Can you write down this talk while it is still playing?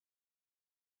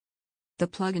The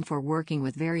plugin for working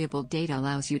with variable data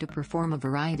allows you to perform a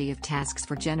variety of tasks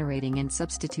for generating and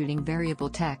substituting variable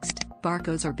text,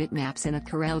 barcodes or bitmaps in a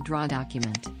CorelDraw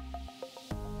document.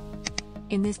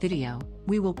 In this video,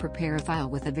 we will prepare a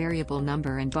file with a variable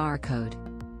number and barcode.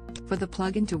 For the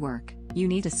plugin to work, you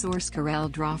need a source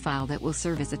CorelDraw file that will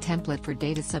serve as a template for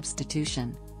data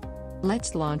substitution.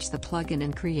 Let's launch the plugin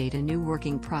and create a new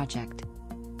working project.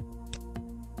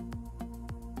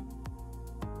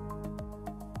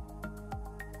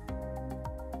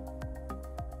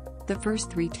 The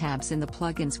first three tabs in the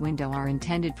Plugins window are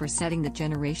intended for setting the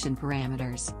generation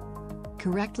parameters.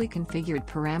 Correctly configured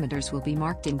parameters will be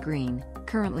marked in green,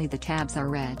 currently the tabs are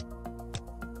red.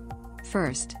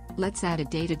 First, let's add a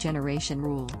data generation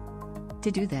rule.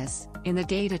 To do this, in the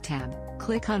Data tab,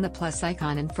 click on the plus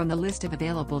icon and from the list of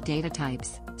available data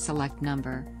types, select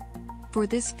Number. For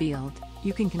this field,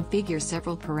 you can configure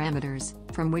several parameters,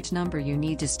 from which number you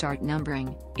need to start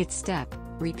numbering, its step,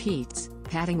 repeats,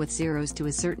 padding with zeros to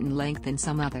a certain length and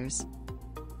some others.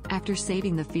 After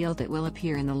saving the field, it will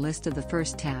appear in the list of the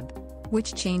first tab,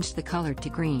 which changed the color to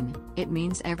green. It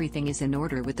means everything is in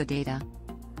order with the data.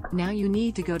 Now you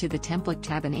need to go to the Template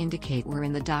tab and indicate where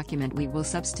in the document we will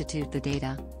substitute the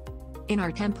data. In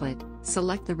our template,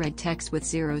 select the red text with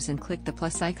zeros and click the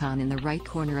plus icon in the right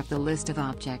corner of the list of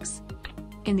objects.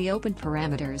 In the Open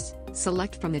Parameters,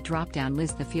 select from the drop-down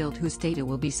list the field whose data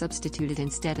will be substituted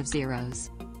instead of zeros.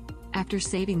 After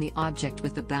saving the object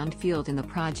with the bound field in the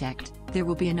project, there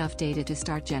will be enough data to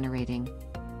start generating.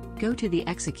 Go to the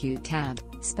Execute tab,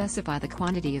 specify the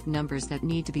quantity of numbers that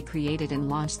need to be created and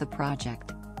launch the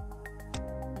project.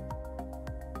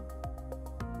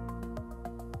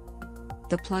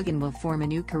 The plugin will form a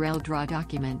new CorelDraw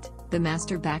document, the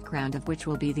master background of which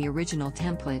will be the original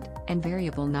template, and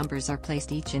variable numbers are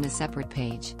placed each in a separate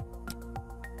page.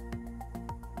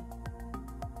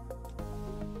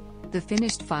 The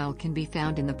finished file can be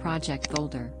found in the project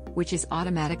folder, which is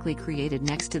automatically created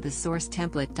next to the source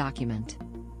template document.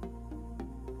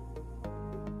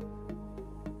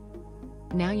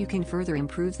 Now you can further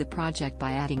improve the project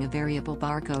by adding a variable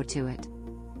barcode to it.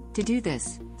 To do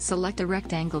this, select a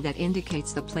rectangle that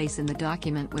indicates the place in the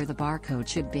document where the barcode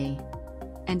should be.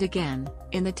 And again,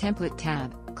 in the Template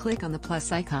tab, click on the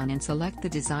plus icon and select the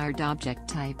desired object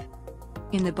type.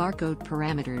 In the barcode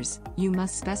parameters, you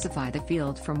must specify the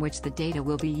field from which the data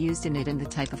will be used in it and the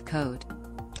type of code.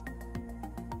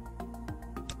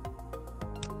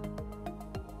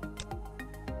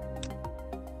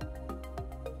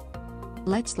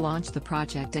 Let's launch the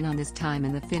project, and on this time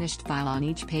in the finished file on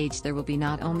each page there will be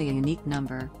not only a unique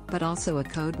number, but also a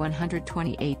code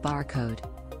 128 barcode.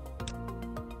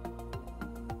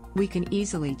 We can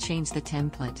easily change the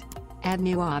template, add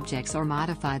new objects or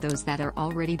modify those that are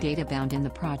already data-bound in the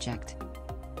project.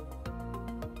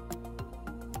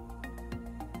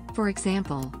 For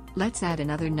example, let's add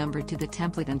another number to the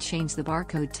template and change the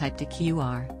barcode type to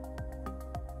QR.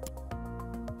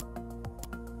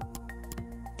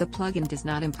 The plugin does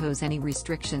not impose any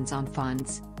restrictions on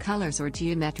fonts, colors or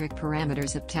geometric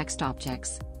parameters of text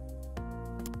objects.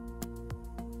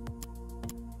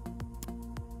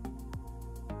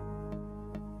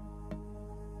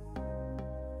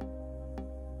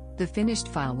 The finished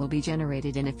file will be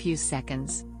generated in a few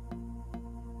seconds.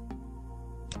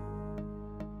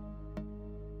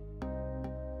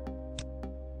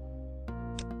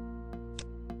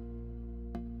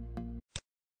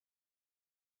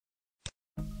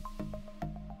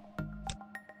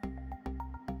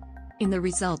 In the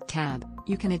Result tab,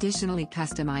 you can additionally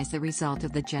customize the result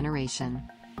of the generation.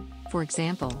 For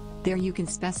example, there you can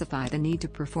specify the need to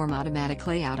perform automatic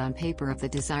layout on paper of the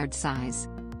desired size.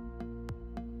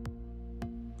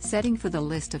 Setting for the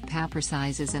list of paper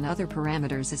sizes and other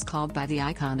parameters is called by the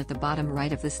icon at the bottom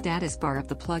right of the status bar of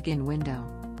the plugin window.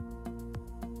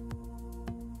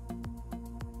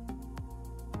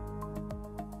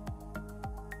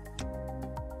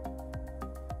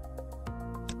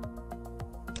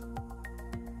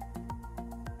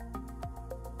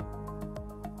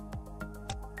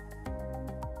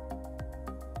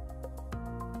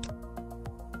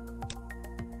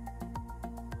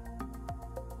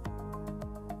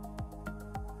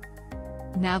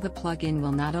 Now the plugin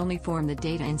will not only form the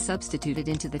data and substitute it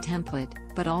into the template,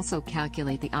 but also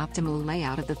calculate the optimal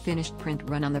layout of the finished print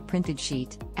run on the printed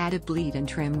sheet, add a bleed and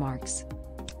trim marks.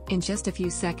 In just a few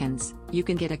seconds, you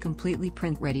can get a completely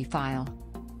print-ready file.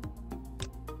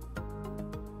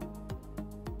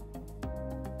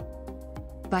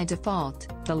 By default,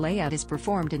 the layout is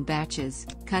performed in batches,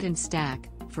 cut and stack,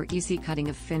 for easy cutting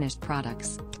of finished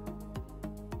products.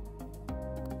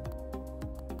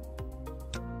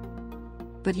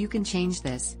 But you can change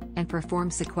this, and perform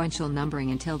sequential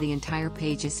numbering until the entire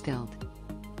page is filled.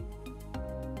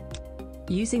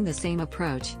 Using the same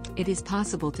approach, it is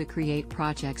possible to create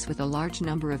projects with a large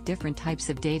number of different types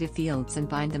of data fields and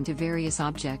bind them to various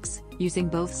objects, using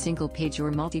both single-page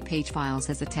or multi-page files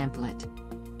as a template.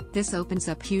 This opens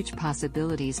up huge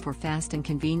possibilities for fast and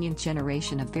convenient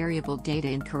generation of variable data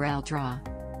in CorelDraw.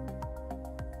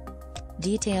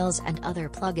 Details and other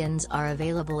plugins are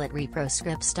available at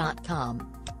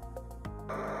reproscripts.com.